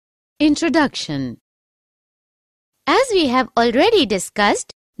Introduction. As we have already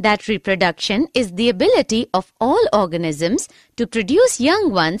discussed that reproduction is the ability of all organisms to produce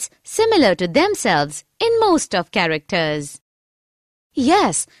young ones similar to themselves in most of characters.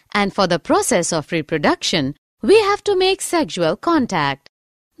 Yes, and for the process of reproduction, we have to make sexual contact.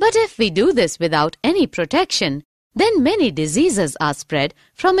 But if we do this without any protection, then many diseases are spread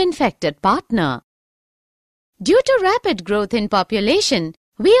from infected partner. Due to rapid growth in population,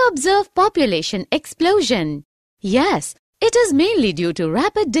 we observe population explosion. Yes, it is mainly due to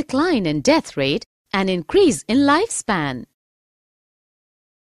rapid decline in death rate and increase in lifespan.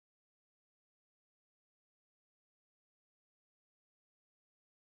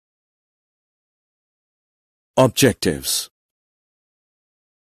 Objectives.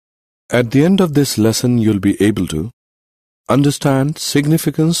 At the end of this lesson, you'll be able to understand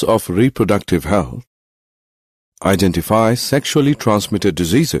significance of reproductive health, identify sexually transmitted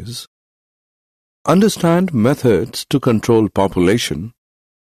diseases, understand methods to control population,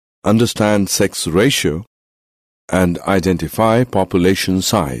 understand sex ratio, and identify population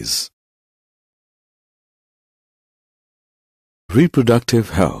size.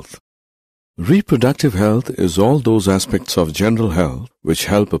 Reproductive health. Reproductive health is all those aspects of general health which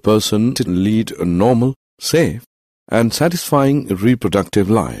help a person to lead a normal, safe, and satisfying reproductive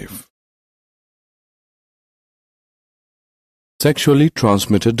life. Sexually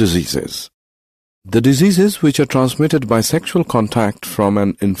transmitted diseases. The diseases which are transmitted by sexual contact from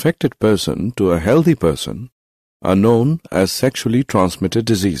an infected person to a healthy person are known as sexually transmitted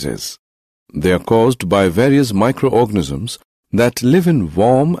diseases. They are caused by various microorganisms that live in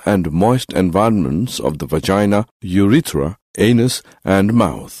warm and moist environments of the vagina, urethra, anus, and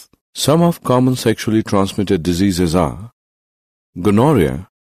mouth. Some of common sexually transmitted diseases are gonorrhea,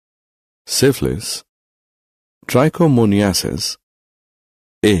 syphilis, trichomoniasis,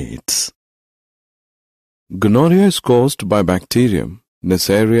 AIDS. Gonorrhea is caused by bacterium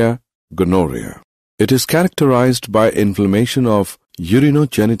Neisseria gonorrhea. It is characterized by inflammation of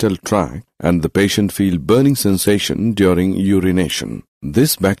urinogenital tract and the patient feel burning sensation during urination.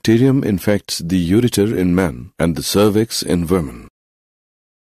 This bacterium infects the ureter in men and the cervix in women.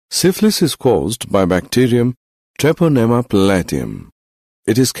 Syphilis is caused by bacterium Treponema palletium.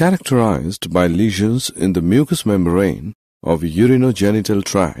 It is characterized by lesions in the mucous membrane of urinogenital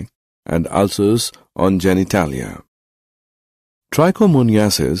tract and ulcers on genitalia.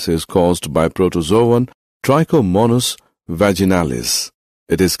 Trichomoniasis is caused by protozoan Trichomonas vaginalis.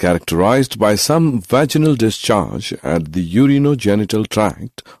 It is characterized by some vaginal discharge at the urinogenital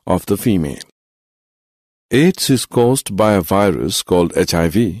tract of the female. AIDS is caused by a virus called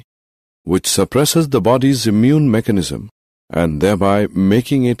HIV, which suppresses the body's immune mechanism and thereby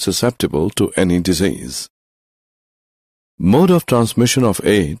making it susceptible to any disease. Mode of transmission of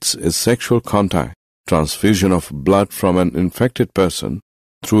AIDS is sexual contact, transfusion of blood from an infected person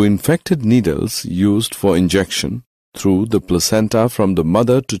through infected needles used for injection through the placenta from the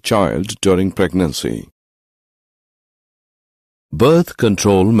mother to child during pregnancy. Birth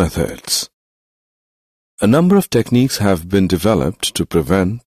control methods. A number of techniques have been developed to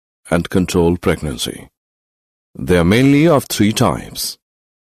prevent and control pregnancy. They are mainly of three types: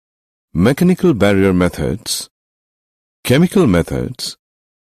 mechanical barrier methods, chemical methods,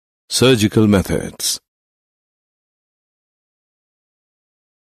 surgical methods.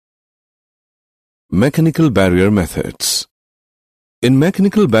 Mechanical barrier methods. In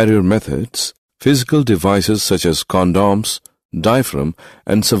mechanical barrier methods, physical devices such as condoms, diaphragm,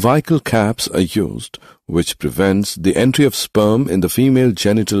 and cervical caps are used, which prevents the entry of sperm in the female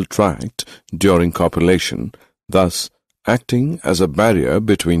genital tract during copulation, thus acting as a barrier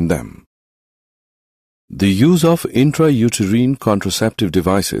between them. The use of intrauterine contraceptive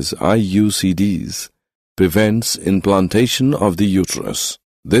devices, IUCDs, prevents implantation of the uterus.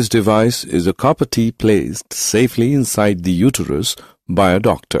 This device is a copper T placed safely inside the uterus by a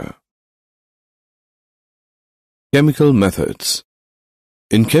doctor. Chemical methods.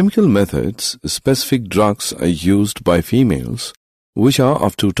 In chemical methods, specific drugs are used by females, which are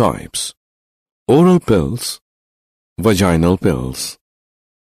of two types: oral pills, vaginal pills.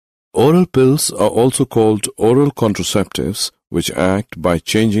 Oral pills are also called oral contraceptives, which act by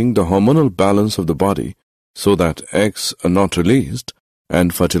changing the hormonal balance of the body so that eggs are not released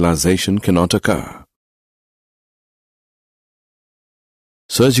and fertilization cannot occur.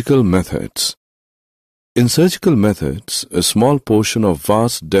 Surgical methods. In surgical methods, a small portion of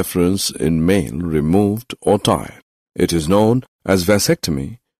vas deferens in male removed or tied. It is known as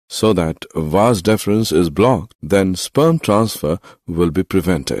vasectomy, so that vas deferens is blocked, then sperm transfer will be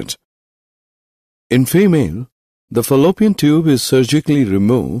prevented. In female, The fallopian tube is surgically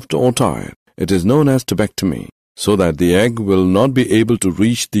removed or tied. It is known as tubectomy, so that the egg will not be able to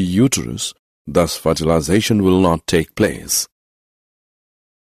reach the uterus, thus fertilization will not take place.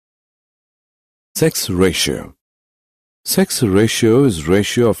 Sex ratio. Sex ratio is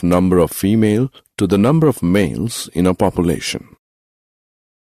ratio of number of female to the number of males in a population.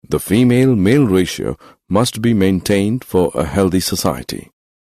 The female-male ratio must be maintained for a healthy society.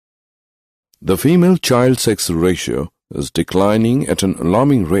 The female child sex ratio is declining at an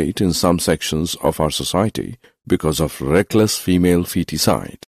alarming rate in some sections of our society because of reckless female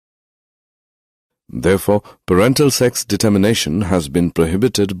feticide. Therefore, parental sex determination has been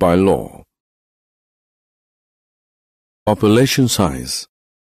prohibited by law. Population size.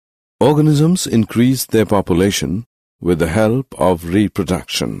 Organisms increase their population with the help of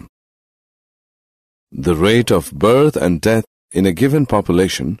reproduction. The rate of birth and death in a given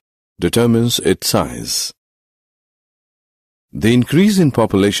population determines its size. The increase in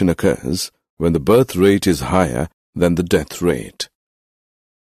population occurs when the birth rate is higher than the death rate.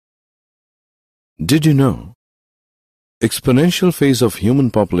 Did you know? Exponential phase of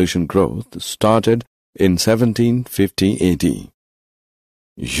human population growth started in 1750 AD.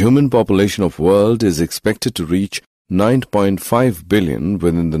 Human population of world is expected to reach 9.5 billion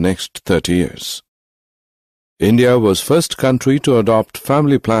within the next 30 years. India was first country to adopt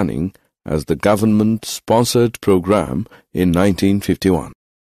family planning as the government-sponsored program in 1951.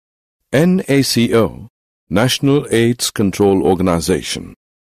 NACO, National AIDS Control Organization.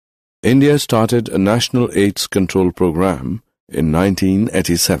 India started a National AIDS Control Program in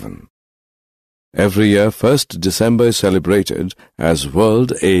 1987. Every year, 1st December is celebrated as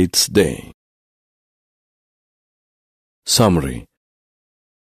World AIDS Day. Summary.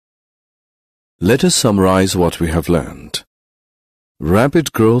 Let us summarize what we have learned.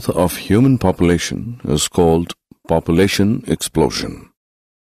 Rapid growth of human population is called population explosion.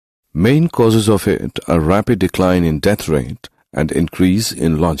 Main causes of it are rapid decline in death rate and increase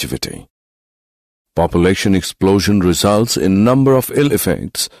in longevity. Population explosion results in number of ill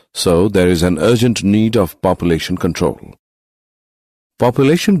effects, so there is an urgent need of population control.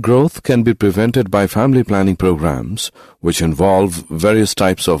 Population growth can be prevented by family planning programs, which involve various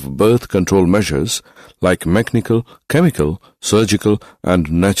types of birth control measures like mechanical, chemical, surgical,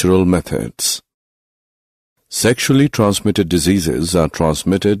 and natural methods. Sexually transmitted diseases are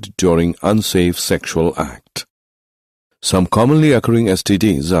transmitted during unsafe sexual act. Some commonly occurring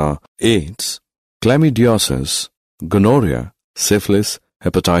STDs are AIDS, chlamydiosis, gonorrhea, syphilis,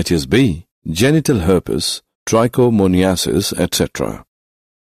 hepatitis B, genital herpes, trichomoniasis, etc.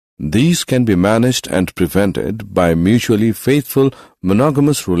 These can be managed and prevented by mutually faithful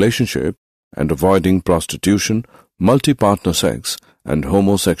monogamous relationship and avoiding prostitution, multi-partner sex, and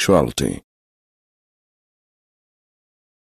homosexuality.